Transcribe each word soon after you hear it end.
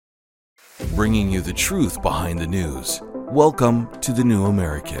bringing you the truth behind the news. Welcome to The New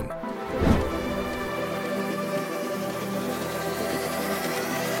American.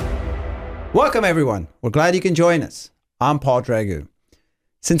 Welcome, everyone. We're glad you can join us. I'm Paul Dragu.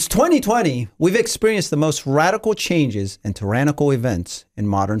 Since 2020, we've experienced the most radical changes and tyrannical events in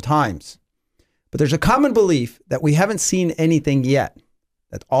modern times. But there's a common belief that we haven't seen anything yet,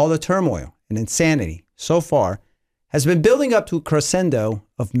 that all the turmoil and insanity so far has been building up to a crescendo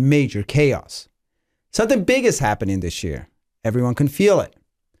of major chaos. Something big is happening this year. Everyone can feel it.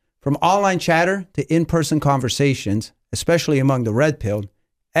 From online chatter to in-person conversations, especially among the red-pilled,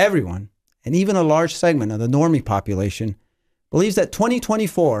 everyone, and even a large segment of the normie population, believes that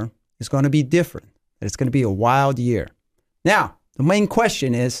 2024 is going to be different, that it's going to be a wild year. Now, the main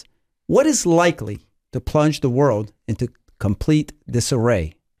question is, what is likely to plunge the world into complete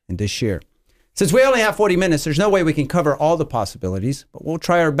disarray in this year? Since we only have 40 minutes, there's no way we can cover all the possibilities, but we'll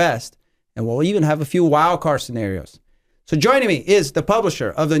try our best, and we'll even have a few wild card scenarios. So joining me is the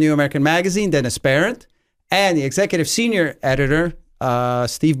publisher of the New American Magazine, Dennis Barrett, and the executive senior editor,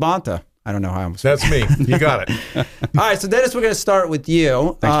 Steve Bonta. I don't know how I'm That's me. You got it. All right, so Dennis, we're going to start with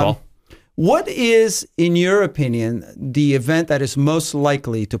you. Thanks, Paul. What is, in your opinion, the event that is most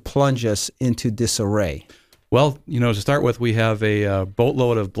likely to plunge us into disarray? Well, to start with, we have a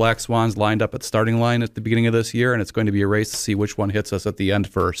boatload of black swans lined up at the starting line at the beginning of this year, and it's going to be a race to see which one hits us at the end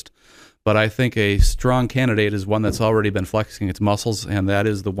first. But I think a strong candidate is one that's already been flexing its muscles, and that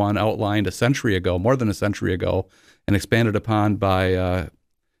is the one outlined a century ago, more than a century ago, and expanded upon by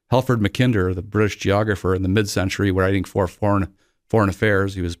Halford Mackinder, the British geographer in the mid-century, writing for Foreign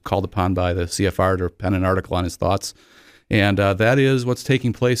Affairs. He was called upon by the CFR to pen an article on his thoughts. And that is what's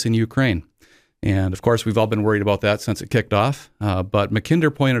taking place in Ukraine. And, of course, we've all been worried about that since it kicked off. But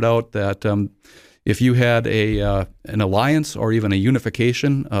Mackinder pointed out that if you had an alliance or even a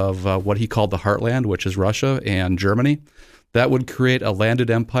unification of what he called the heartland, which is Russia and Germany, that would create a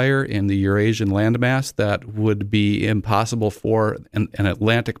landed empire in the Eurasian landmass that would be impossible for an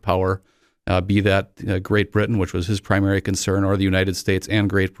Atlantic power, be that Great Britain, which was his primary concern, or the United States and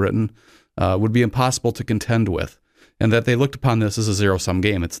Great Britain, would be impossible to contend with. And that they looked upon this as a zero-sum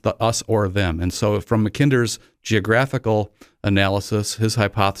game. It's the us or them. And so from Mackinder's geographical analysis, his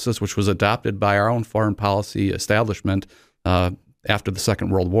hypothesis, which was adopted by our own foreign policy establishment after the Second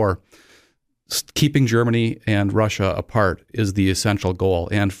World War, keeping Germany and Russia apart is the essential goal.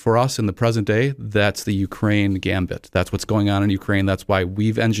 And for us in the present day, that's the Ukraine gambit. That's what's going on in Ukraine. That's why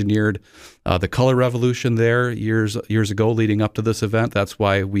we've engineered the color revolution there years ago leading up to this event. That's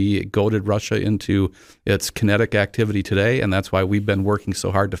why we goaded Russia into its kinetic activity today. And that's why we've been working so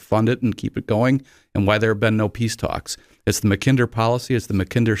hard to fund it and keep it going, and why there have been no peace talks. It's the Mackinder policy. It's the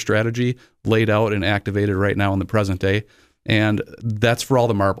Mackinder strategy laid out and activated right now in the present day. And that's for all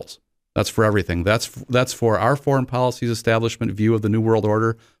the marbles. That's for everything. That's for our foreign policy's establishment view of the New World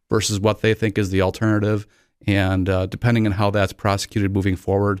Order versus what they think is the alternative. And depending on how that's prosecuted moving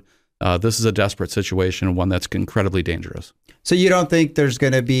forward, this is a desperate situation and one that's incredibly dangerous. So you don't think there's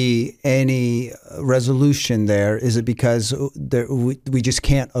going to be any resolution there? Is it because we just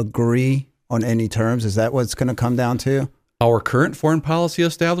can't agree on any terms? Is that what it's going to come down to? Our current foreign policy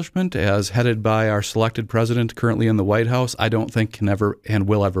establishment, as headed by our selected president currently in the White House, I don't think can ever and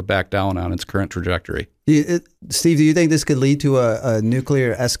will ever back down on its current trajectory. Steve, do you think this could lead to a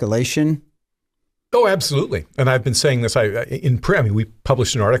nuclear escalation? Oh, absolutely. And I've been saying this we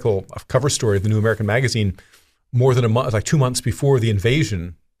published an article, a cover story of the New American Magazine more than a month, like 2 months before the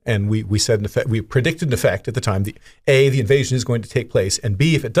invasion. And we said, in effect, we predicted in effect at the time, the invasion is going to take place. And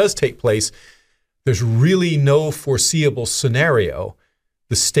B, if it does take place, there's really no foreseeable scenario,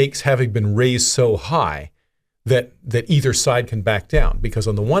 the stakes having been raised so high that either side can back down. Because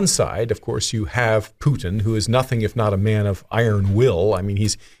on the one side, of course, you have Putin, who is nothing if not a man of iron will. I mean,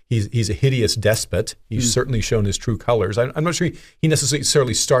 he's a hideous despot. He's certainly shown his true colors. I'm not sure he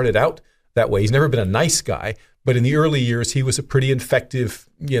necessarily started out that way. He's never been a nice guy, but in the early years, he was a pretty effective,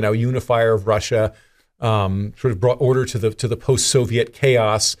 unifier of Russia. Sort of brought order to the post-Soviet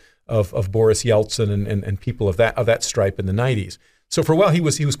chaos of Boris Yeltsin and people of that stripe in the 90s. So for a while he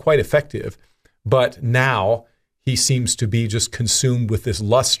was quite effective, but now he seems to be just consumed with this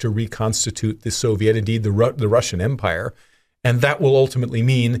lust to reconstitute the Soviet, indeed the Russian Empire, and that will ultimately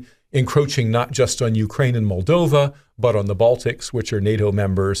mean encroaching not just on Ukraine and Moldova, but on the Baltics, which are NATO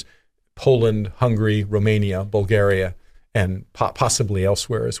members, Poland, Hungary, Romania, Bulgaria, and possibly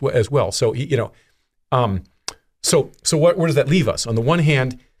elsewhere as well. So so where does that leave us? On the one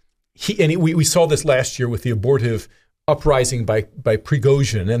hand, we saw this last year with the abortive uprising by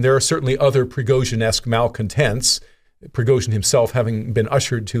Prigozhin, and there are certainly other Prigozhin-esque malcontents Prigozhin himself having been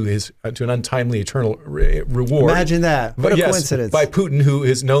ushered to an untimely eternal reward. Imagine that. What a coincidence. By Putin, who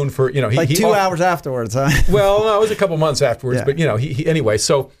is known for, he 2 hours afterwards, huh? Well, no, it was a couple months afterwards, Yeah. but anyway.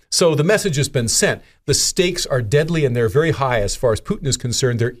 So the message has been sent. The stakes are deadly and they're very high as far as Putin is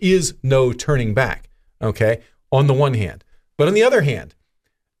concerned. There is no turning back. Okay, on the one hand, but on the other hand,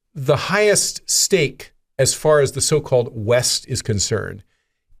 the highest stake as far as the so-called West is concerned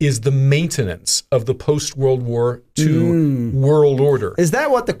is the maintenance of the post-World War II world order. Is that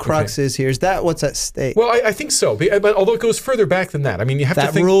what the crux is here? Is that what's at stake? Well, I think so, but although it goes further back than that. I mean, you have to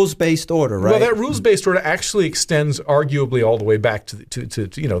think... That rules-based order, right? Well, that rules-based order actually extends arguably all the way back to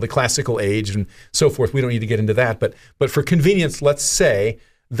the classical age and so forth. We don't need to get into that, but for convenience, let's say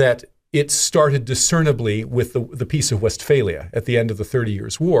that it started discernibly with the Peace of Westphalia at the end of the 30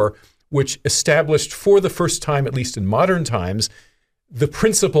 Years' War, which established for the first time, at least in modern times, the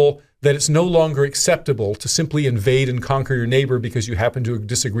principle that it's no longer acceptable to simply invade and conquer your neighbor because you happen to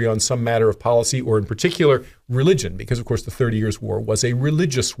disagree on some matter of policy or in particular religion, because of course the 30 Years' War was a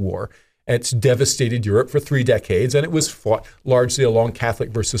religious war. It's devastated Europe for 3 decades, and it was fought largely along Catholic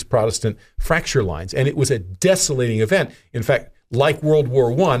versus Protestant fracture lines. And it was a desolating event. In fact, like World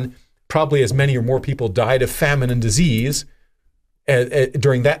War I, probably as many or more people died of famine and disease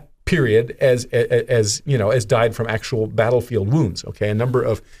during that period as died from actual battlefield wounds. Okay, a number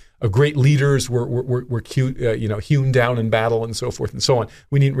of great leaders were hewn down in battle and so forth and so on.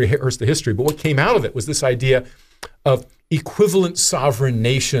 We needn't rehearse the history, but what came out of it was this idea of equivalent sovereign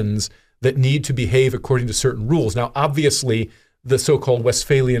nations that need to behave according to certain rules. Now, obviously, the so-called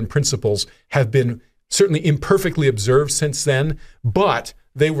Westphalian principles have been certainly imperfectly observed since then, but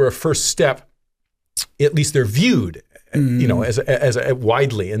they were a first step. At least they're viewed as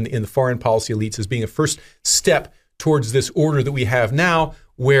widely in the foreign policy elites as being a first step towards this order that we have now,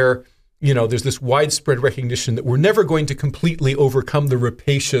 where there's this widespread recognition that we're never going to completely overcome the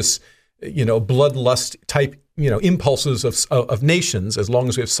rapacious, bloodlust type impulses of nations as long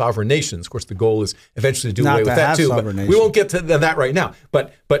as we have sovereign nations. Of course, the goal is eventually to do away with that too. But we won't get to that right now.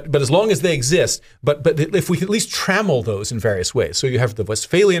 But as long as they exist, but if we can at least trammel those in various ways. So you have the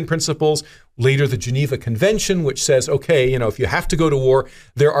Westphalian principles, later the Geneva Convention, which says, okay, if you have to go to war,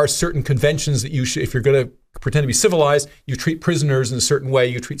 there are certain conventions that you should, if you're going to pretend to be civilized, you treat prisoners in a certain way,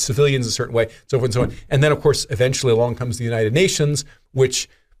 you treat civilians a certain way, so forth and so on. And then, of course, eventually along comes the United Nations, which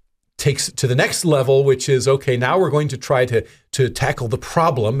takes it to the next level, which is, okay, now we're going to try to tackle the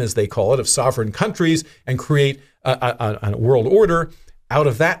problem, as they call it, of sovereign countries and create a world order. Out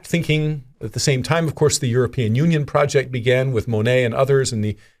of that thinking, at the same time, of course, the European Union project began with Monnet and others,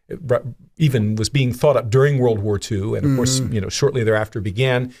 and even was being thought up during World War II, and of course, shortly thereafter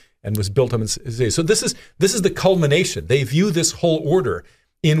began and was built up. So this is the culmination. They view this whole order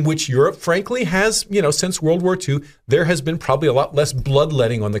in which Europe, frankly, has, since World War II, there has been probably a lot less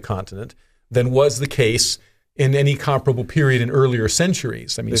bloodletting on the continent than was the case in any comparable period in earlier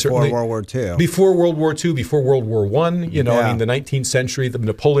centuries. I mean, before World War II. Before World War II, before World War I, I mean, the 19th century, the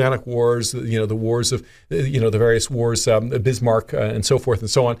Napoleonic Wars, the wars of, the various wars, Bismarck and so forth and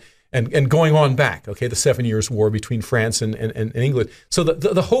so on, and going on back, okay, the 7 Years' War between France and England. So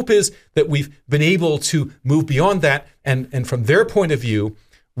the hope is that we've been able to move beyond that, and from their point of view,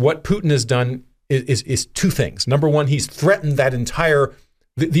 what Putin has done is 2 things. Number one, he's threatened that entire,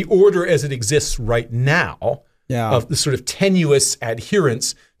 the order as it exists right now, of the sort of tenuous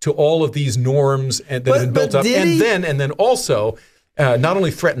adherence to all of these norms that have been built up. And then also, not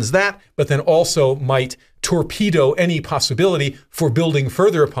only threatens that, but then also might torpedo any possibility for building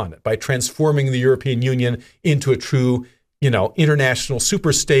further upon it by transforming the European Union into a true, international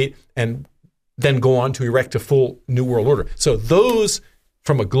superstate, and then go on to erect a full new world order. So those,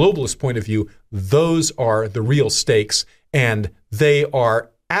 from a globalist point of view, those are the real stakes, and they are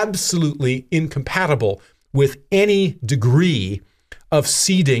absolutely incompatible with any degree of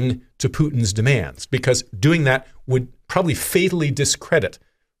ceding to Putin's demands, because doing that would probably fatally discredit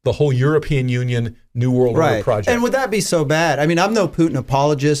the whole European Union New World Order project. And would that be so bad? I mean, I'm no Putin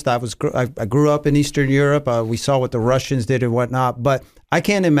apologist. I grew up in Eastern Europe. We saw what the Russians did and whatnot. But I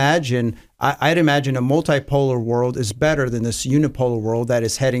can't imagine. I'd imagine a multipolar world is better than this unipolar world that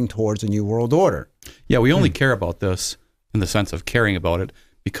is heading towards a new world order. Yeah, we only care about this in the sense of caring about it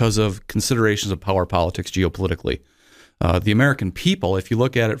because of considerations of power politics geopolitically. The American people, if you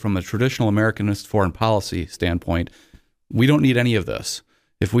look at it from a traditional Americanist foreign policy standpoint, we don't need any of this.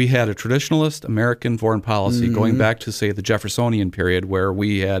 If we had a traditionalist American foreign policy going back to, say, the Jeffersonian period, where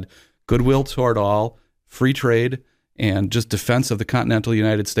we had goodwill toward all, free trade, and just defense of the continental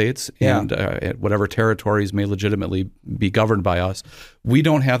United States and whatever territories may legitimately be governed by us. We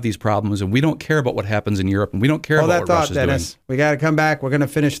don't have these problems, and we don't care about what happens in Europe, and we don't care about what Russia's Dennis. doing. We got to come back. We're going to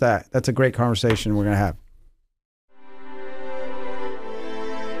finish that. That's a great conversation we're going to have.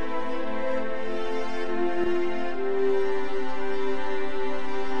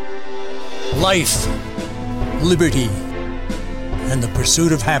 Life, liberty, and the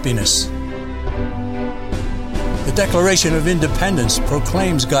pursuit of happiness. The Declaration of Independence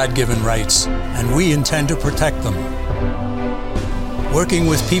proclaims God-given rights, and we intend to protect them. Working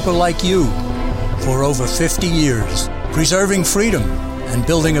with people like you for over 50 years, preserving freedom and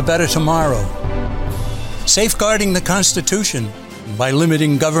building a better tomorrow. Safeguarding the Constitution by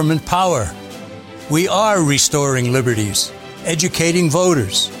limiting government power. We are restoring liberties, educating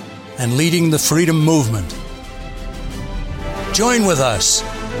voters, and leading the freedom movement. Join with us.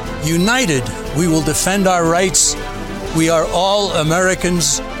 United, we will defend our rights. We are all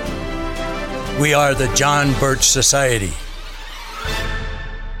Americans. We are the John Birch Society.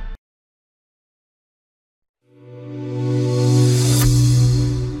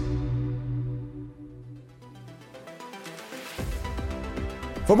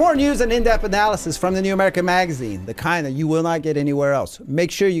 For more news and in-depth analysis from the New American Magazine, the kind that you will not get anywhere else,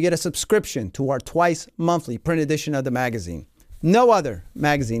 make sure you get a subscription to our twice-monthly print edition of the magazine. No other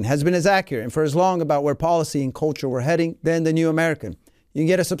magazine has been as accurate and for as long about where policy and culture were heading than the New American. You can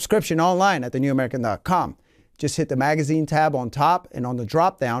get a subscription online at thenewamerican.com. Just hit the magazine tab on top, and on the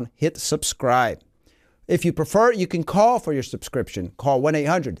drop-down, hit subscribe. If you prefer, you can call for your subscription. Call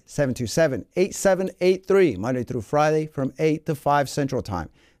 1-800-727-8783, Monday through Friday from 8 to 5 Central Time.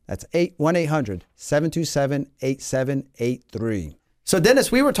 That's 1-800-727-8783. So,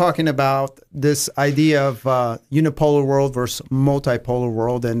 Dennis, we were talking about this idea of unipolar world versus multipolar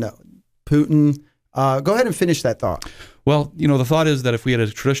world, and Putin. Go ahead and finish that thought. Well, the thought is that if we had a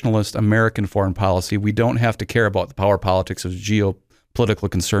traditionalist American foreign policy, we don't have to care about the power politics of geopolitical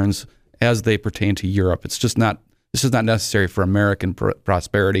concerns as they pertain to Europe. This is not necessary for American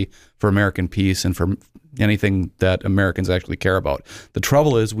prosperity, for American peace, and for anything that Americans actually care about. The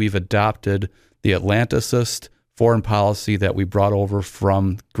trouble is we've adopted the Atlanticist foreign policy that we brought over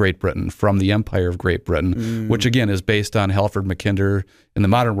from Great Britain, from the Empire of Great Britain, which again is based on Halford Mackinder, in the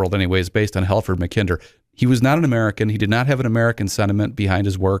modern world anyway, is based on Halford Mackinder. He was not an American. He did not have an American sentiment behind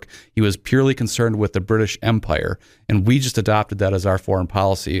his work. He was purely concerned with the British Empire, and we just adopted that as our foreign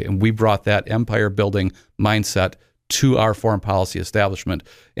policy, and we brought that empire-building mindset to our foreign policy establishment.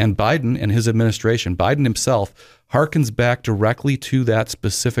 And Biden and his administration, Biden himself, harkens back directly to that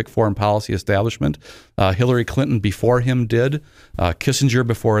specific foreign policy establishment. Hillary Clinton before him did, Kissinger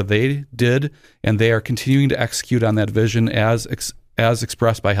before they did, and they are continuing to execute on that vision as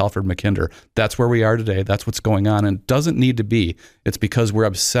expressed by Halford Mackinder. That's where we are today. That's what's going on, and it doesn't need to be. It's because we're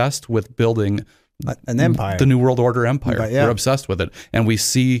obsessed with building an empire, the New World Order empire. Yeah. We're obsessed with it, and we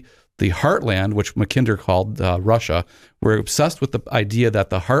see the heartland, which Mackinder called Russia. We're obsessed with the idea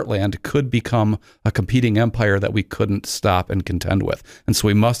that the heartland could become a competing empire that we couldn't stop and contend with. And so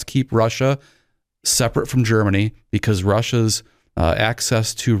we must keep Russia separate from Germany, because Russia's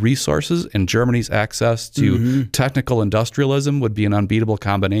access to resources and Germany's access to technical industrialism would be an unbeatable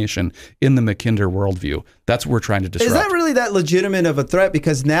combination in the Mackinder worldview. That's what we're trying to disrupt. Is that really that legitimate of a threat?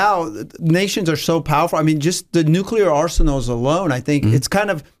 Because now nations are so powerful. I mean, just the nuclear arsenals alone, I think it's kind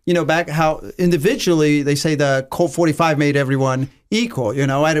of, back how individually they say the Colt 45 made everyone equal.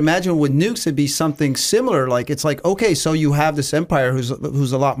 I'd imagine with nukes it'd be something similar. Like, it's like, okay, so you have this empire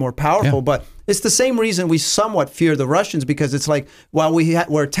who's a lot more powerful, but it's the same reason we somewhat fear the Russians, because it's like, while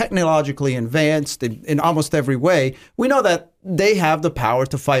we're technologically advanced in almost every way, we know that they have the power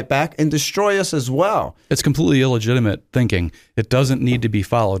to fight back and destroy us as well. It's completely illegitimate thinking. It doesn't need to be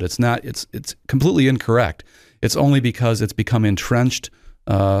followed. It's not. It's completely incorrect. It's only because it's become entrenched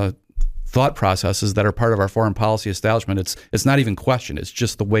thought processes that are part of our foreign policy establishment. It's not even questioned. It's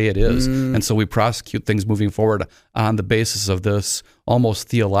just the way it is. And so we prosecute things moving forward on the basis of this almost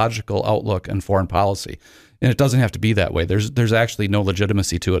theological outlook and foreign policy. And it doesn't have to be that way. There's actually no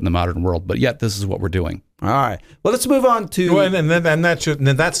legitimacy to it in the modern world, but yet this is what we're doing. All right. Well, let's move on to... Well, and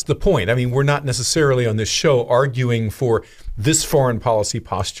that's the point. I mean, we're not necessarily on this show arguing for this foreign policy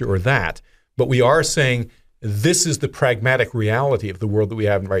posture or that, but we are saying this is the pragmatic reality of the world that we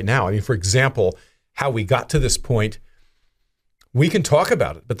have right now. I mean, for example, how we got to this point, we can talk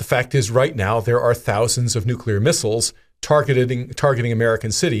about it, but the fact is right now there are thousands of nuclear missiles targeting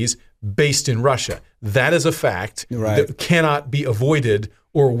American cities based in Russia. That is a fact that cannot be avoided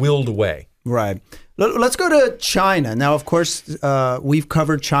or willed away. Right. Let's go to China. Now, of course, we've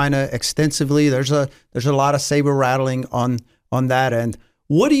covered China extensively. There's a lot of saber rattling on that end.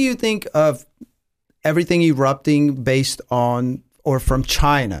 What do you think of everything erupting based on or from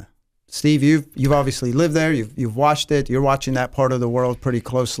China? Steve, you've obviously lived there. You've watched it. You're watching that part of the world pretty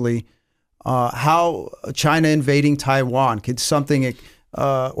closely. How China invading Taiwan? Could something,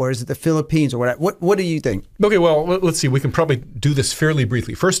 or is it the Philippines or whatever? What do you think? Okay, well, let's see. We can probably do this fairly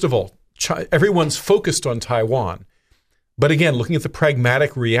briefly. First of all, everyone's focused on Taiwan. But again, looking at the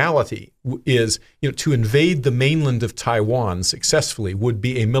pragmatic reality is, to invade the mainland of Taiwan successfully would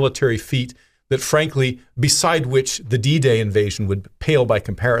be a military feat that, frankly, beside which the D-Day invasion would pale by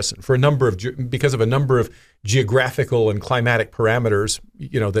comparison because of a number of geographical and climatic parameters,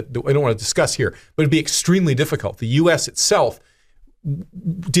 that I don't want to discuss here. But it'd be extremely difficult. The U.S. itself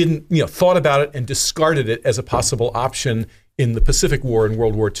didn't, thought about it and discarded it as a possible option in the Pacific War and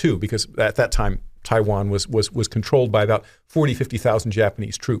World War II, because at that time Taiwan was controlled by about 50,000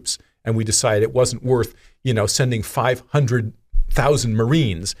 Japanese troops, and we decided it wasn't worth sending 500,000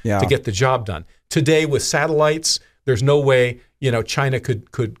 Marines to get the job done. Today, with satellites, there's no way China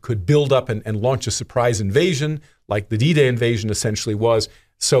could build up and launch a surprise invasion like the D-Day invasion essentially was.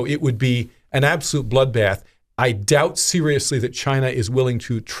 So it would be an absolute bloodbath. I doubt seriously that China is willing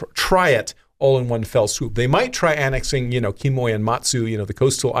to try it all in one fell swoop. They might try annexing, Quemoy and Matsu, the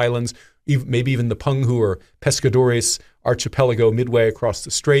coastal islands, maybe even the Penghu or Pescadores archipelago midway across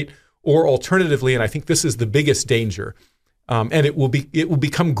the strait, or alternatively, and I think this is the biggest danger, and it will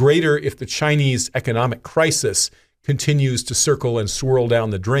become greater if the Chinese economic crisis continues to circle and swirl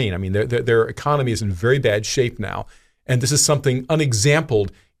down the drain. I mean, their economy is in very bad shape now, and this is something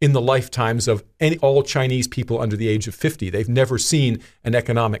unexampled in the lifetimes of all Chinese people under the age of 50. They've never seen an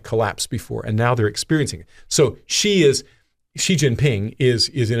economic collapse before, and now they're experiencing it. So Xi Jinping is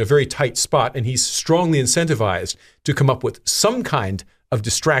in a very tight spot, and he's strongly incentivized to come up with some kind of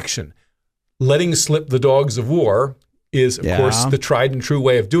distraction. Letting slip the dogs of war is, of course, the tried and true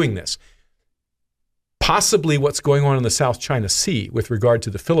way of doing this. Possibly what's going on in the South China Sea with regard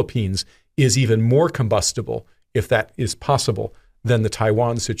to the Philippines is even more combustible, if that is possible, than the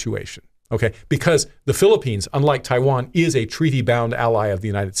Taiwan situation. Okay, because the Philippines, unlike Taiwan, is a treaty-bound ally of the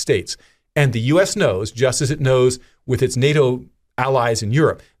United States. And the U.S. knows, just as it knows with its NATO allies in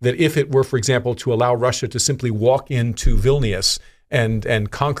Europe, that if it were, for example, to allow Russia to simply walk into Vilnius and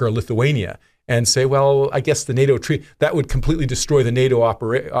conquer Lithuania and say, well, I guess the NATO treaty, that would completely destroy the NATO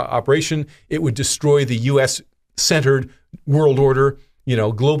operation. It would destroy the U.S.-centered world order.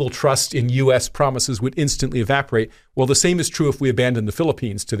 Global trust in U.S. promises would instantly evaporate. Well, the same is true if we abandoned the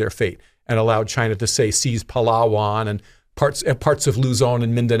Philippines to their fate and allowed China to, say, seize Palawan and parts of Luzon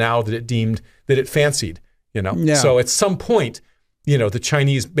and Mindanao that it deemed that it fancied. So at some point, the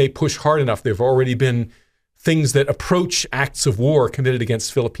Chinese may push hard enough. There have already been things that approach acts of war committed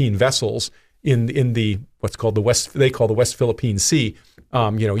against Philippine vessels in the what's called the West. They call the West Philippine Sea.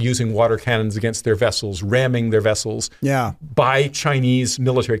 Using water cannons against their vessels, ramming their vessels by Chinese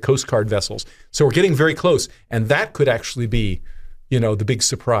military Coast Guard vessels. So we're getting very close, and that could actually be, the big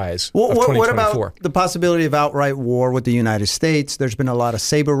surprise of 2024. What about the possibility of outright war with the United States? There's been a lot of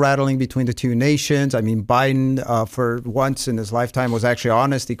saber rattling between the two nations. I mean, Biden, for once in his lifetime, was actually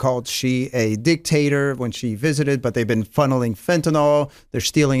honest. He called Xi a dictator when Xi visited, but they've been funneling fentanyl. They're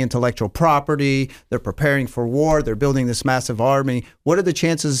stealing intellectual property. They're preparing for war. They're building this massive army. What are the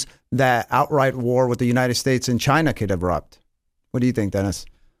chances that outright war with the United States and China could erupt? What do you think, Dennis?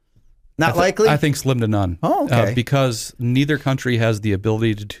 Not likely? I think slim to none. Oh, okay. Because neither country has the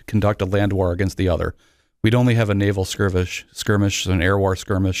ability to conduct a land war against the other. We'd only have a naval skirmish, an air war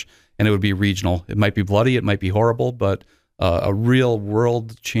skirmish, and it would be regional. It might be bloody, it might be horrible, but a real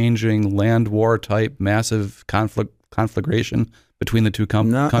world-changing land war type massive conflagration between the two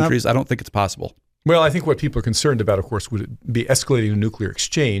countries, I don't think it's possible. Well, I think what people are concerned about, of course, would be escalating a nuclear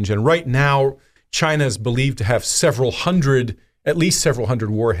exchange. And right now, China is believed to have at least several hundred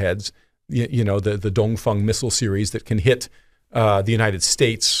warheads, the Dongfeng missile series that can hit the United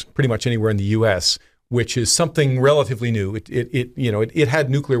States, pretty much anywhere in the U.S., which is something relatively new. It had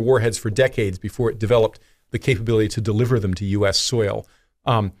nuclear warheads for decades before it developed the capability to deliver them to U.S. soil.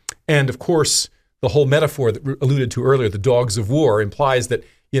 And of course, the whole metaphor that we alluded to earlier, the dogs of war, implies that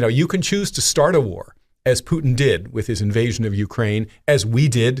you can choose to start a war, as Putin did with his invasion of Ukraine, as we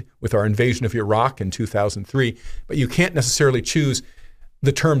did with our invasion of Iraq in 2003, but you can't necessarily choose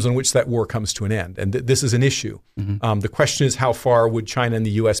the terms on which that war comes to an end. And this is an issue. Mm-hmm. The question is, how far would China and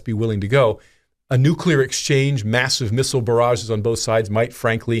the U.S. be willing to go? A nuclear exchange, massive missile barrages on both sides might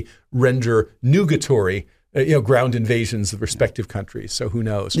frankly render nugatory ground invasions of respective countries. So who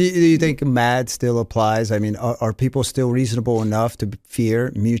knows? Do you think MAD still applies? I mean, are people still reasonable enough to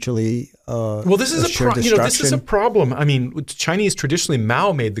fear mutually well, this is this is a problem. I mean, Chinese traditionally,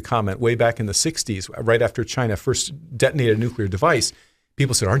 Mao made the comment way back in the 60s, right after China first detonated a nuclear device.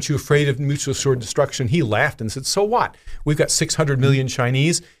 People said, "Aren't you afraid of mutual assured destruction?" He laughed and said, "So what? We've got 600 million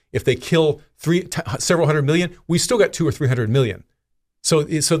Chinese. If they kill several hundred million, we still got 200 or 300 million." So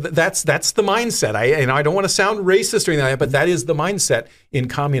that's the mindset. I don't want to sound racist or anything like that, but that is the mindset in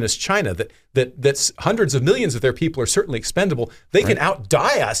communist China. That hundreds of millions of their people are certainly expendable. They can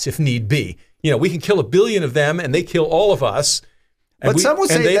outdie us if need be. We can kill 1 billion of them, and they kill all of us. And some will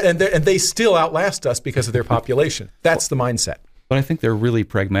say they still outlast us because of their population. That's the mindset. But I think they're really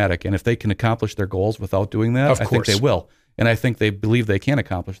pragmatic, and if they can accomplish their goals without doing that, I think they will. And I think they believe they can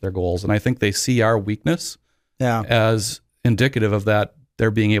accomplish their goals, and I think they see our weakness as indicative of that they're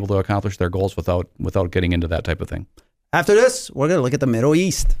being able to accomplish their goals without getting into that type of thing. After this, we're going to look at the Middle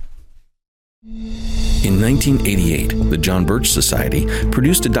East. In 1988, the John Birch Society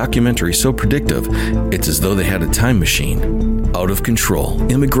produced a documentary so predictive, it's as though they had a time machine. Out of Control,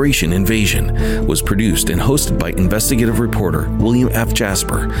 Immigration Invasion was produced and hosted by investigative reporter William F.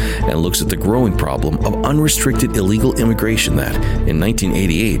 Jasper and looks at the growing problem of unrestricted illegal immigration that, in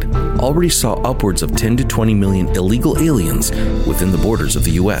 1988, already saw upwards of 10 to 20 million illegal aliens within the borders of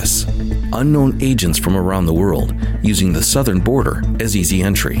the U.S. Unknown agents from around the world using the southern border as easy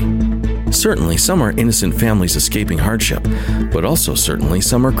entry. Certainly, some are innocent families escaping hardship, but also certainly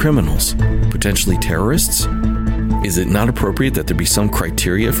some are criminals, potentially terrorists. Is it not appropriate that there be some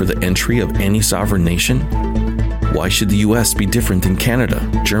criteria for the entry of any sovereign nation? Why should the U.S. be different than Canada,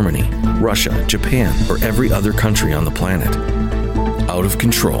 Germany, Russia, Japan, or every other country on the planet? Out of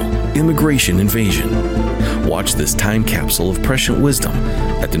Control, Immigration Invasion. Watch this time capsule of prescient wisdom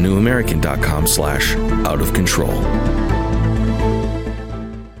at thenewamerican.com/outofcontrol.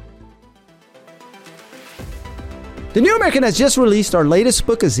 The New American has just released our latest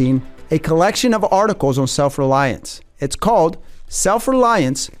bookazine, a collection of articles on self-reliance. It's called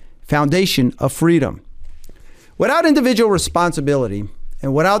Self-Reliance, Foundation of Freedom. Without individual responsibility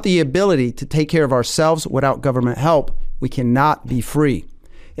and without the ability to take care of ourselves without government help, we cannot be free.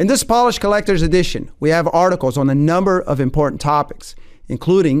 In this polished collector's edition, we have articles on a number of important topics,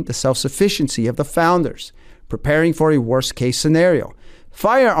 including the self-sufficiency of the founders, preparing for a worst-case scenario,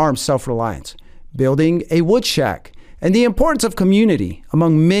 firearms self-reliance, building a wood shack, and the importance of community,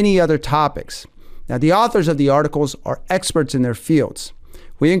 among many other topics. Now, the authors of the articles are experts in their fields.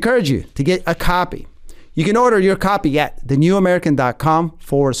 We encourage you to get a copy. You can order your copy at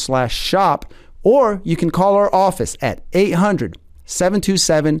thenewamerican.com/shop, or you can call our office at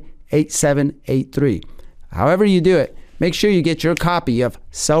 800-727-8783. However you do it, make sure you get your copy of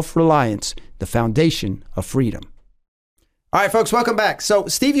Self-Reliance, the Foundation of Freedom. All right, folks, welcome back. So,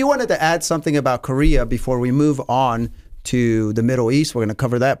 Steve, you wanted to add something about Korea before we move on to the Middle East. We're going to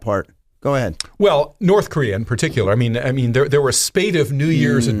cover that part. Go ahead. Well, North Korea in particular. I mean, there were a spate of New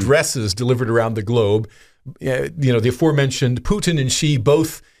Year's addresses delivered around the globe. The aforementioned Putin and Xi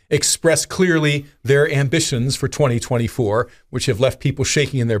both expressed clearly their ambitions for 2024, which have left people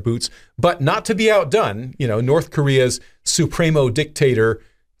shaking in their boots. But not to be outdone, North Korea's supremo dictator,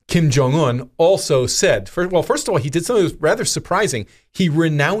 Kim Jong-un, also said, first of all, he did something that was rather surprising. He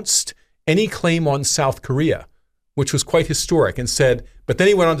renounced any claim on South Korea, which was quite historic, and said, but then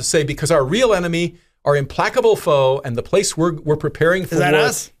he went on to say, because our real enemy, our implacable foe, and the place we're preparing for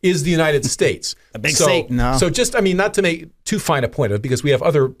war is the United States. A big Satan, no? So just, not to make too fine a point of it, because we have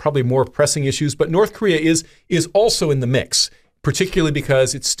other probably more pressing issues, but North Korea is also in the mix, particularly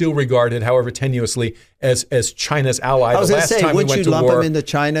because it's still regarded, however tenuously, as China's ally. I was going to say, would you lump them into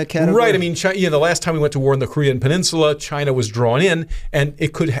China category? Right. The last time we went to war in the Korean Peninsula, China was drawn in, and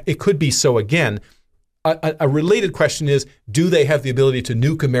it could be so again. A related question is, do they have the ability to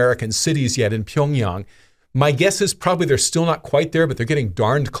nuke American cities yet in Pyongyang? My guess is probably they're still not quite there, but they're getting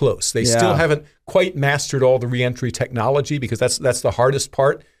darned close. They still haven't quite mastered all the reentry technology, because that's the hardest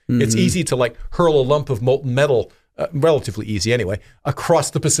part. Mm-hmm. It's easy to hurl a lump of molten metal, relatively easy anyway,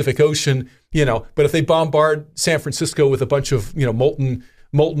 across the Pacific Ocean, but if they bombard San Francisco with a bunch of,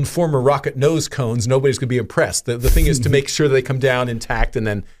 molten former rocket nose cones, nobody's going to be impressed. The thing is to make sure they come down intact and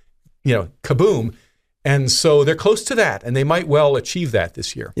then, kaboom. And so they're close to that, and they might well achieve that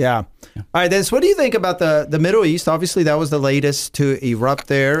this year. Yeah. All right, Dennis, what do you think about the Middle East? Obviously, that was the latest to erupt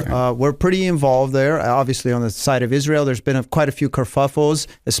there. We're pretty involved there. Obviously, on the side of Israel, there's been quite a few kerfuffles,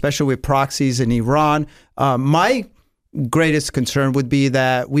 especially with proxies in Iran. My greatest concern would be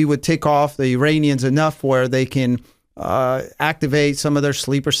that we would tick off the Iranians enough where they can activate some of their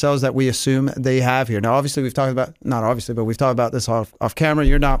sleeper cells that we assume they have here. Now, obviously, we've talked about, not obviously, but we've talked about this off camera.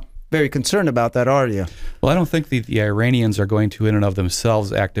 You're not very concerned about that, are you? Well, I don't think the Iranians are going to, in and of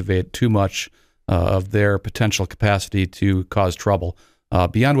themselves, activate too much of their potential capacity to cause trouble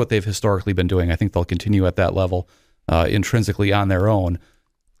beyond what they've historically been doing. I think they'll continue at that level intrinsically on their own,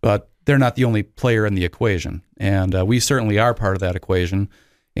 but they're not the only player in the equation. And we certainly are part of that equation.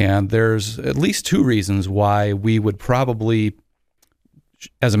 And there's at least two reasons why we would probably,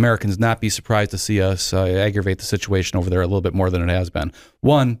 as Americans, not be surprised to see us aggravate the situation over there a little bit more than it has been.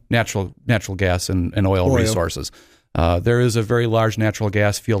 One, natural gas and oil resources. There is a very large natural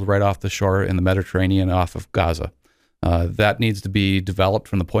gas field right off the shore in the Mediterranean off of Gaza. That needs to be developed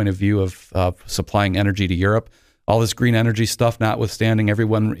from the point of view of supplying energy to Europe. All this green energy stuff notwithstanding,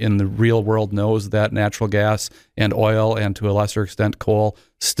 everyone in the real world knows that natural gas and oil, and to a lesser extent coal,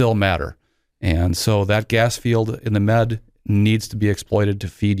 still matter. And so that gas field in the Med needs to be exploited to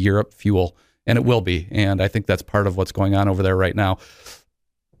feed Europe fuel, and it will be. And I think that's part of what's going on over there right now.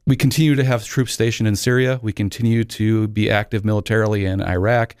 We continue to have troops stationed in Syria. We continue to be active militarily in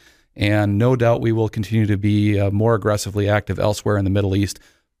Iraq. And no doubt we will continue to be more aggressively active elsewhere in the Middle East,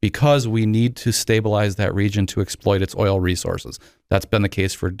 because we need to stabilize that region to exploit its oil resources. That's been the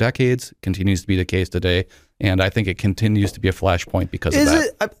case for decades, continues to be the case today, and I think it continues to be a flashpoint because of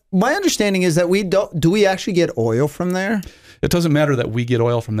that. My understanding is that do we actually get oil from there? It doesn't matter that we get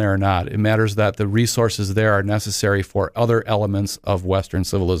oil from there or not. It matters that the resources there are necessary for other elements of Western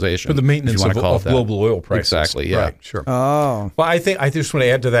civilization. For the maintenance of global oil prices. Exactly, yeah. Right, sure. Oh. Well, I just want to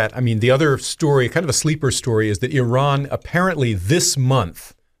add to that. I mean, the other story, kind of a sleeper story, is that Iran apparently this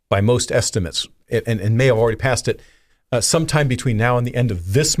month, by most estimates, and may have already passed it, sometime between now and the end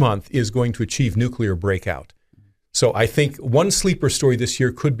of this month, is going to achieve nuclear breakout. So I think one sleeper story this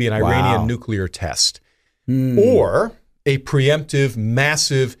year could be an Iranian nuclear test, or a preemptive,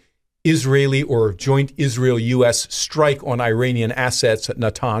 massive Israeli or joint Israel-U.S. strike on Iranian assets at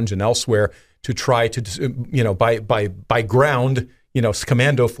Natanz and elsewhere to try to, by ground,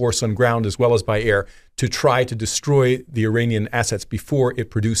 commando force on ground as well as by air, to try to destroy the Iranian assets before it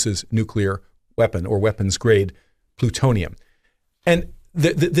produces nuclear weapon or weapons-grade plutonium. And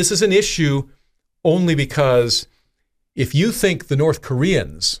this is an issue only because if you think the North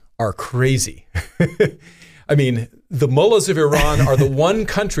Koreans are crazy, I mean, the mullahs of Iran are the one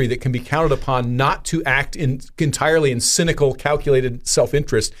country that can be counted upon not to act entirely in cynical, calculated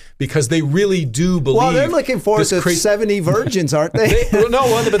self-interest, because they really do believe. Well, they're looking forward to 70 virgins, aren't they?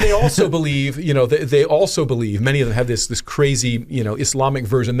 But they also believe. They also believe. Many of them have this crazy, Islamic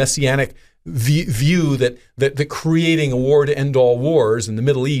version, messianic view that creating a war to end all wars in the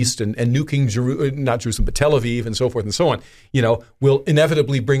Middle East and nuking not Jerusalem but Tel Aviv and so forth and so on, will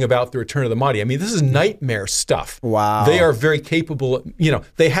inevitably bring about the return of the Mahdi. I mean, this is nightmare stuff. Wow. They are very capable.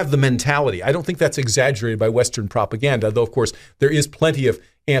 They have the mentality. I don't think that's exaggerated by Western propaganda, though of course there is plenty of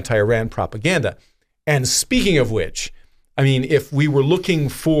anti-Iran propaganda. And speaking of which, I mean, if we were looking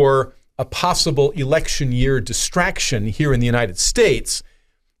for a possible election year distraction here in the United States,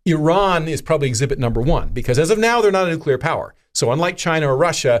 Iran is probably exhibit number one, because as of now, they're not a nuclear power. So unlike China or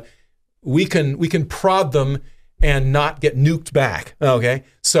Russia, we can prod them and not get nuked back. Okay.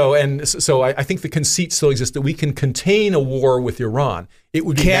 So I think the conceit still exists that we can contain a war with Iran. It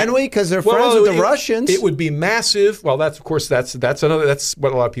would be we? Because they're friends with the Russians. It would be massive. Well, that's what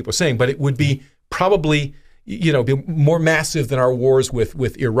a lot of people are saying. But it would be probably be more massive than our wars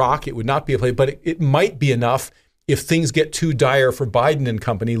with Iraq. It would not be a play, but it might be enough if things get too dire for Biden and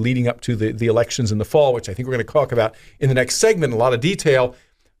company leading up to the elections in the fall, which I think we're going to talk about in the next segment in a lot of detail.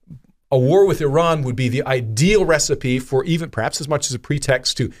 A war with Iran would be the ideal recipe for, even perhaps as much as a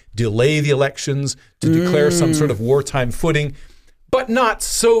pretext to delay the elections, to declare some sort of wartime footing, but not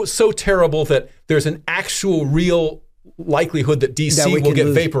so terrible that there's an actual real likelihood that D.C. will get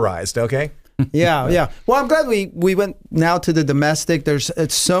vaporized, okay? Yeah. Well, I'm glad we went now to the domestic. There's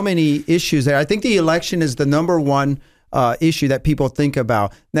so many issues there. I think the election is the number one issue that people think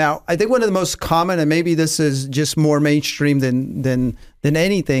about. Now, I think one of the most common, and maybe this is just more mainstream than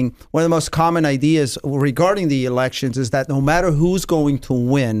anything, one of the most common ideas regarding the elections is that no matter who's going to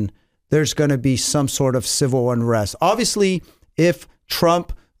win, there's going to be some sort of civil unrest. Obviously, if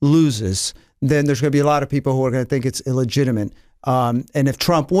Trump loses, then there's going to be a lot of people who are going to think it's illegitimate. And if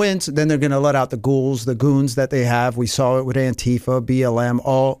Trump wins, then they're going to let out the ghouls, the goons that they have. We saw it with Antifa, BLM,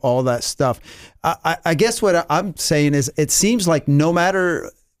 all that stuff. I guess what I'm saying is it seems like no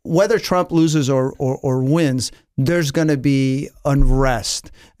matter whether Trump loses or wins, there's going to be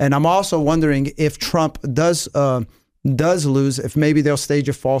unrest. And I'm also wondering if Trump does does lose, if maybe they'll stage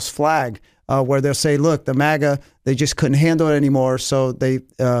a false flag where they'll say, look, the MAGA, they just couldn't handle it anymore. So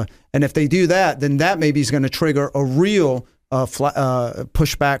and if they do that, then that maybe is going to trigger a real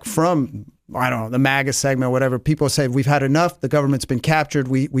pushback from, I don't know, the MAGA segment or whatever. People say, we've had enough. The government's been captured.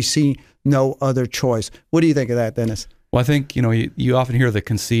 We see no other choice. What do you think of that, Dennis? Well, I think, you often hear the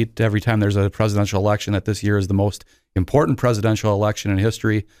conceit every time there's a presidential election that this year is the most important presidential election in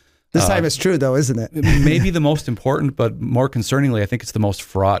history. This time it's true, though, isn't it? Maybe the most important, but more concerningly, I think it's the most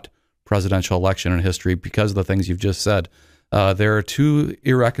fraught presidential election in history because of the things you've just said. There are two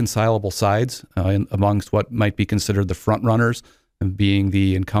irreconcilable sides amongst what might be considered the front runners, being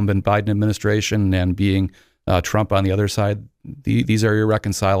the incumbent Biden administration and being Trump on the other side. These are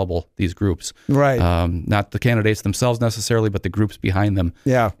irreconcilable, these groups. Right. Not the candidates themselves necessarily, but the groups behind them.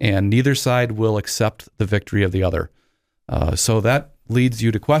 Yeah. And neither side will accept the victory of the other. So that leads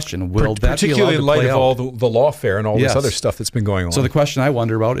you to question, will that be allowed to play out? Particularly in light of all the lawfare and all this other stuff that's been going on. So the question I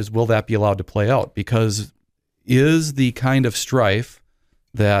wonder about is, will that be allowed to play out? Because is the kind of strife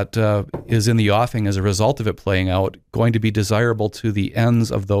that is in the offing as a result of it playing out going to be desirable to the ends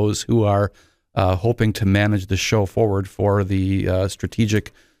of those who are hoping to manage the show forward for the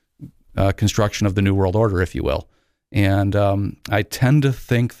strategic construction of the New World Order, if you will? And I tend to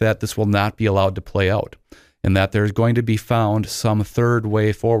think that this will not be allowed to play out, and that there's going to be found some third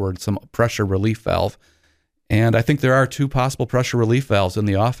way forward, some pressure relief valve. And I think there are two possible pressure relief valves in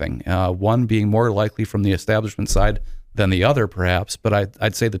the offing, one being more likely from the establishment side than the other, perhaps. But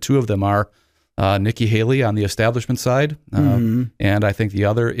I'd say the two of them are Nikki Haley on the establishment side, and I think the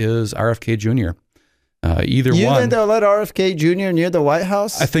other is RFK Jr. You think they'll let RFK Jr. near the White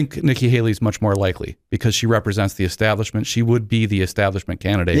House? I think Nikki Haley's much more likely because she represents the establishment. She would be the establishment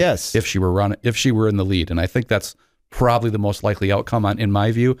candidate if she were in the lead, and I think that's probably the most likely outcome in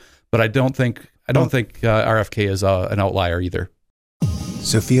my view. But I don't think RFK is an outlier either.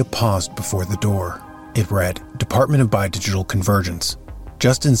 Sophia paused before the door. It read, Department of Bidigital Convergence.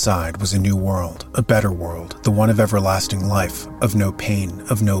 Just inside was a new world, a better world, the one of everlasting life, of no pain,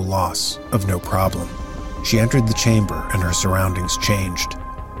 of no loss, of no problem. She entered the chamber and her surroundings changed.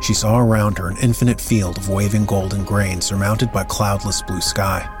 She saw around her an infinite field of waving golden grain surmounted by cloudless blue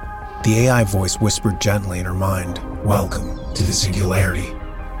sky. The AI voice whispered gently in her mind, Welcome to the Singularity.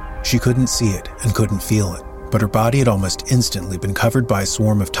 She couldn't see it and couldn't feel it, but her body had almost instantly been covered by a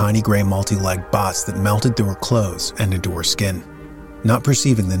swarm of tiny gray multi-legged bots that melted through her clothes and into her skin. Not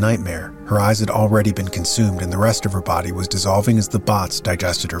perceiving the nightmare, her eyes had already been consumed and the rest of her body was dissolving as the bots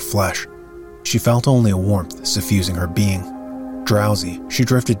digested her flesh. She felt only a warmth suffusing her being. Drowsy, she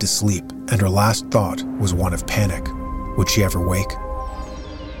drifted to sleep, and her last thought was one of panic. Would she ever wake?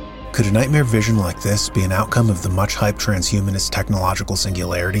 Could a nightmare vision like this be an outcome of the much-hyped transhumanist technological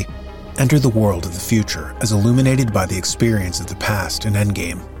singularity? Enter the world of the future as illuminated by the experience of the past in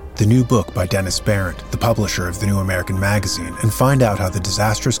Endgame, the new book by Dennis Barrett, the publisher of the New American Magazine, and find out how the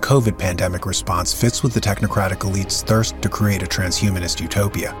disastrous COVID pandemic response fits with the technocratic elite's thirst to create a transhumanist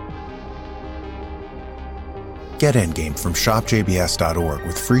utopia. Get Endgame from shopjbs.org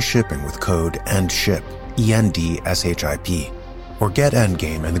with free shipping with code ENDSHIP, ENDSHIP. Or get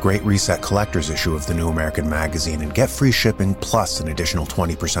Endgame and the Great Reset Collector's issue of the New American Magazine and get free shipping plus an additional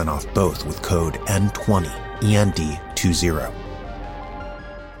 20% off both with code END20, END20.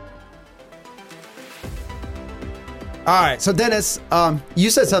 All right. So, Dennis, you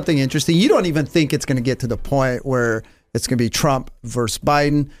said something interesting. You don't even think it's going to get to the point where it's going to be Trump versus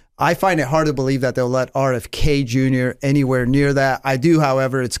Biden. I find it hard to believe that they'll let RFK Jr. anywhere near that. I do,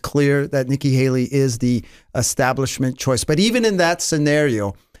 however, it's clear that Nikki Haley is the establishment choice. But even in that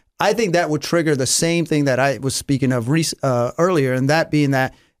scenario, I think that would trigger the same thing that I was speaking of earlier, and that being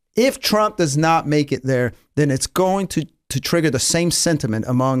that if Trump does not make it there, then it's going to trigger the same sentiment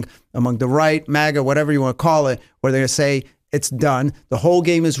among the right, MAGA, whatever you want to call it, where they're going to say, it's done. The whole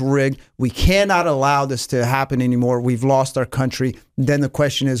game is rigged. We cannot allow this to happen anymore. We've lost our country. Then the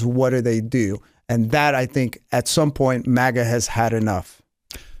question is, what do they do? And that, I think, at some point, MAGA has had enough.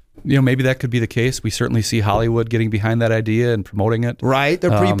 Maybe that could be the case. We certainly see Hollywood getting behind that idea and promoting it. Right.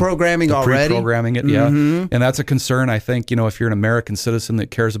 They're pre-programming already. Pre-programming it, yeah. And that's a concern. I think, if you're an American citizen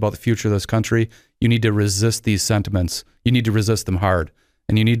that cares about the future of this country, you need to resist these sentiments. You need to resist them hard.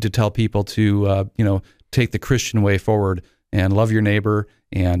 And you need to tell people to, take the Christian way forward and love your neighbor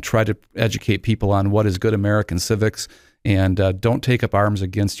and try to educate people on what is good American civics, and don't take up arms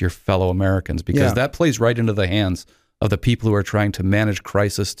against your fellow Americans, because that plays right into the hands of the people who are trying to manage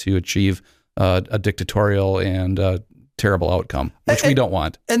crisis to achieve a dictatorial and terrible outcome, which we don't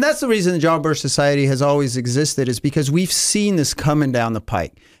want. And that's the reason the John Birch Society has always existed, is because we've seen this coming down the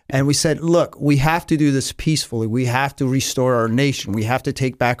pike. And we said, look, we have to do this peacefully. We have to restore our nation. We have to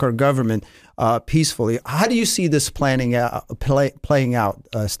take back our government peacefully. How do you see this playing out,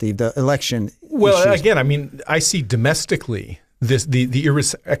 Steve, the election Well, issues? again, I mean, I see domestically the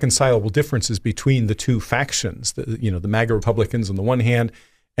irreconcilable differences between the two factions, the MAGA Republicans on the one hand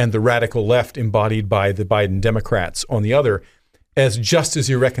and the radical left embodied by the Biden Democrats on the other, as just as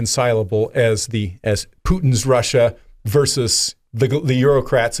irreconcilable as Putin's Russia versus the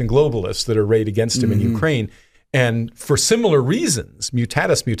Eurocrats and globalists that are arrayed against him in Ukraine. And for similar reasons,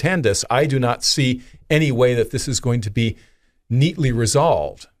 mutatis mutandis, I do not see any way that this is going to be neatly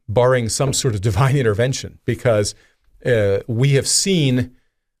resolved, barring some sort of divine intervention, because we have seen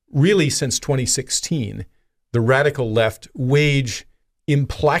really since 2016, the radical left wage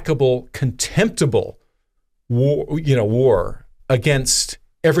implacable, contemptible war against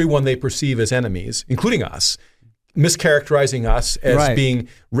everyone they perceive as enemies, including us, mischaracterizing us as being,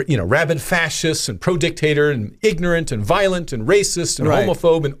 rabid fascists and pro-dictator and ignorant and violent and racist and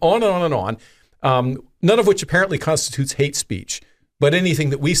homophobe and on and on and on, none of which apparently constitutes hate speech. But anything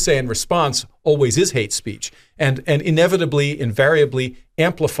that we say in response always is hate speech and inevitably, invariably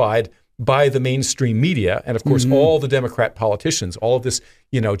amplified by the mainstream media and, of course, all the Democrat politicians, all of this,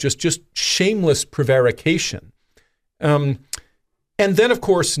 just shameless prevarication. And then, of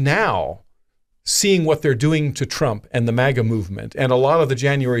course, now seeing what they're doing to Trump and the MAGA movement and a lot of the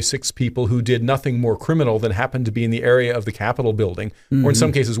January 6th people who did nothing more criminal than happen to be in the area of the Capitol building, or in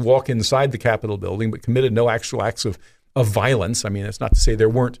some cases walk inside the Capitol building, but committed no actual acts of violence. I mean, it's not to say there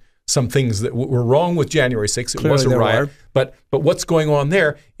weren't some things that were wrong with January 6th. It was a riot. But what's going on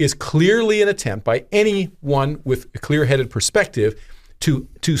there is clearly an attempt by anyone with a clear-headed perspective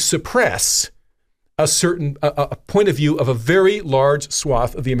to suppress a certain a point of view of a very large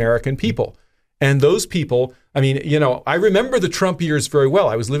swath of the American people. And those people, I mean, I remember the Trump years very well.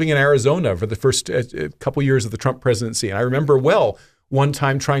 I was living in Arizona for the first couple years of the Trump presidency. And I remember well one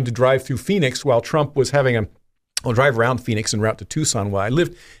time trying to drive through Phoenix while Trump was having drive around Phoenix en route to Tucson where I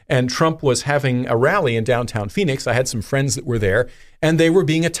lived. And Trump was having a rally in downtown Phoenix. I had some friends that were there and they were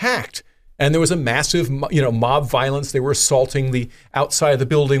being attacked. And there was a massive, mob violence. They were assaulting the outside of the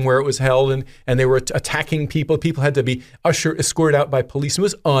building where it was held, and they were attacking people. People had to be escorted out by police. It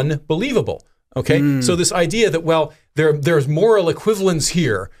was unbelievable. Okay, so this idea that there's moral equivalence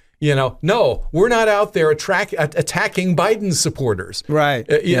here. No, we're not out there attacking Biden's supporters.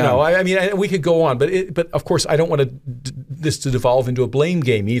 Right. I mean, we could go on, but of course, I don't want this to devolve into a blame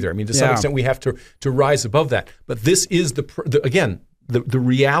game either. I mean, to some extent, we have to rise above that. But this is the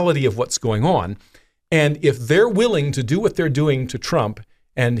reality of what's going on. And if they're willing to do what they're doing to Trump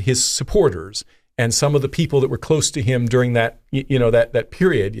and his supporters and some of the people that were close to him during that, that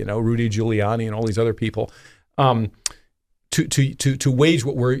period, Rudy Giuliani and all these other people, to wage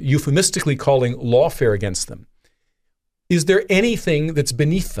what we're euphemistically calling lawfare against them, is there anything that's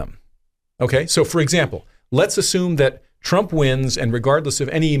beneath them? Okay, so for example, let's assume that Trump wins, and regardless of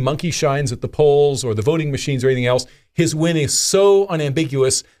any monkey shines at the polls or the voting machines or anything else, his win is so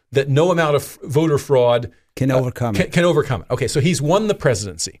unambiguous that no amount of voter fraud can overcome it. Can overcome it. Okay, so he's won the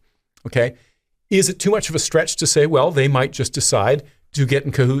presidency. Okay, is it too much of a stretch to say, well, they might just decide to get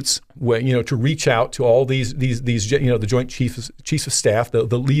in cahoots, to reach out to all these the Joint Chiefs of Staff, the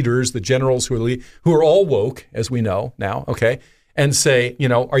leaders, the generals who are all woke, as we know now, okay, and say,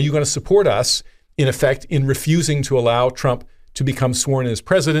 are you going to support us, in effect, in refusing to allow Trump to become sworn in as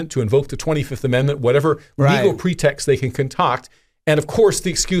president, to invoke the 25th Amendment, whatever legal pretext they can concoct. And of course,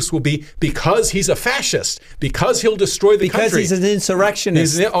 the excuse will be because he's a fascist, because he'll destroy the country. Because he's an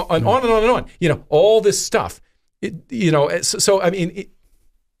insurrectionist. And on and on and on. All this stuff. So I mean,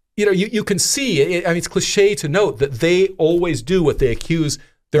 you can see, it's cliche to note that they always do what they accuse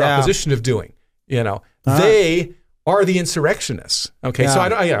their opposition of doing. They are the insurrectionists. Okay, so I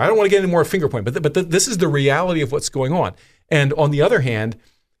don't want to get any more finger point, but this is the reality of what's going on. And on the other hand,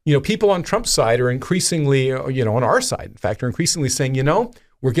 people on Trump's side are increasingly, on our side, in fact, are increasingly saying,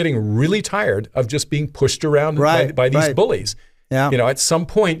 we're getting really tired of just being pushed around by these bullies. Yeah. At some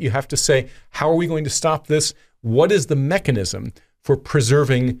point you have to say, how are we going to stop this? What is the mechanism for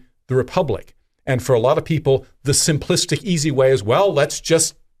preserving the republic? And for a lot of people, the simplistic, easy way is, well, let's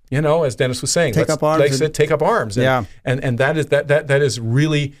just, as Dennis was saying, take up arms. And that is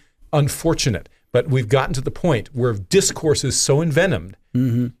really unfortunate. But we've gotten to the point where discourse is so envenomed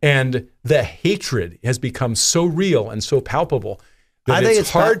and the hatred has become so real and so palpable that it's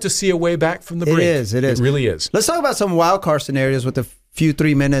hard to see a way back from the brink. It is. It really is. Let's talk about some wild card scenarios with the few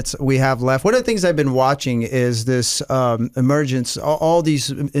 3 minutes we have left. One of the things I've been watching is this emergence, all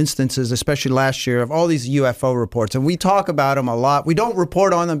these instances, especially last year, of all these UFO reports. And we talk about them a lot. We don't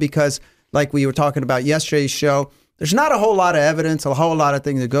report on them because, like we were talking about yesterday's show, there's not a whole lot of evidence, a whole lot of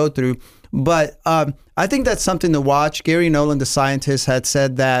things to go through. But I think that's something to watch. Gary Nolan, the scientist, had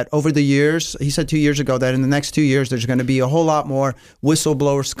said that over the years, he said 2 years ago that in the next 2 years, there's going to be a whole lot more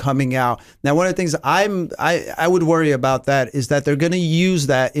whistleblowers coming out. Now, one of the things I would worry about that is that they're going to use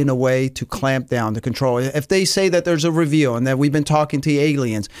that in a way to clamp down, to control. If they say that there's a reveal and that we've been talking to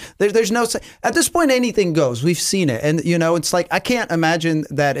aliens, there's no, at this point, anything goes. We've seen it. And, it's like, I can't imagine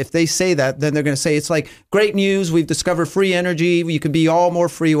that if they say that, then they're going to say, it's like, great news, we've discovered free energy, you could be all more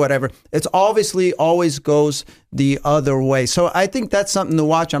free, whatever. It's obviously always goes the other way. So I think that's something to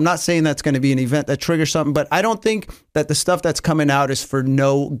watch. I'm not saying that's going to be an event that triggers something, but I don't think that the stuff that's coming out is for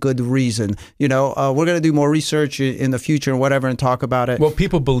no good reason. We're going to do more research in the future and whatever and talk about it. Well,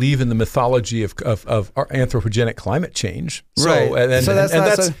 people believe in the mythology of anthropogenic climate change. Right. So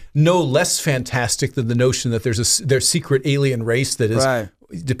that's no less fantastic than the notion that there's secret alien race that is, right,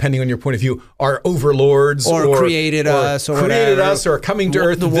 depending on your point of view, are overlords or created us or coming to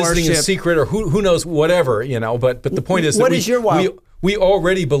Earth and visiting in secret or who knows, whatever, But the point is that we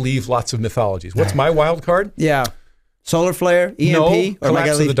already believe lots of mythologies. What's my wild card? Yeah. Solar flare, EMP? No,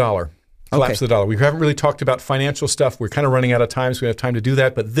 collapse of the dollar. Collapse of the dollar. We haven't really talked about financial stuff. We're kind of running out of time, so we have time to do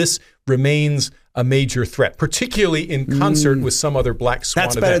that. But this remains a major threat, particularly in concert with some other black swan event.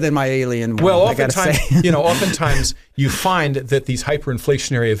 That's event. Better than my alien one, well, oftentimes you find that these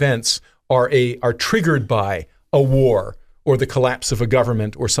hyperinflationary events are triggered by a war or the collapse of a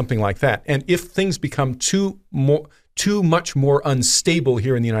government or something like that. And if things become too much more unstable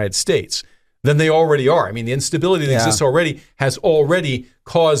here in the United States than they already are, I mean, the instability that exists already has already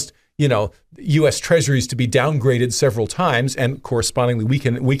caused U.S. Treasuries to be downgraded several times, and correspondingly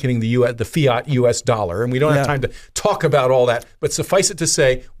weakening the fiat U.S. dollar. And we don't have time to talk about all that, but suffice it to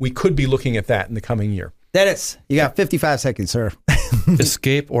say, we could be looking at that in the coming year. Dennis, you got 55 seconds, sir.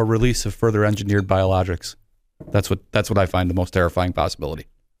 Escape or release of further engineered biologics. That's what I find the most terrifying possibility.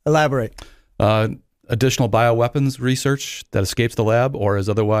 Elaborate. Additional bioweapons research that escapes the lab or is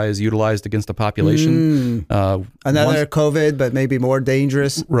otherwise utilized against the population. Another COVID, but maybe more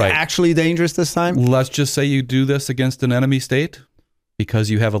dangerous. Right. Actually dangerous this time. Let's just say you do this against an enemy state because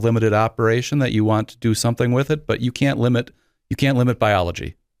you have a limited operation that you want to do something with it, but you can't limit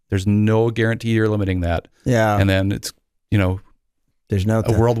biology. There's no guarantee you're limiting that. Yeah. And then it's, there's no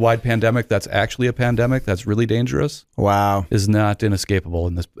a worldwide pandemic that's actually a pandemic that's really dangerous. Wow. Is not inescapable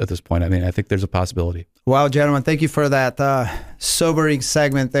at this point. I mean, I think there's a possibility. Well, gentlemen, thank you for that sobering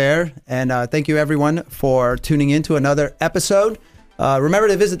segment there. And thank you, everyone, for tuning in to another episode. Remember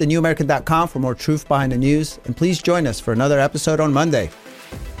to visit thenewamerican.com for more truth behind the news. And please join us for another episode on Monday.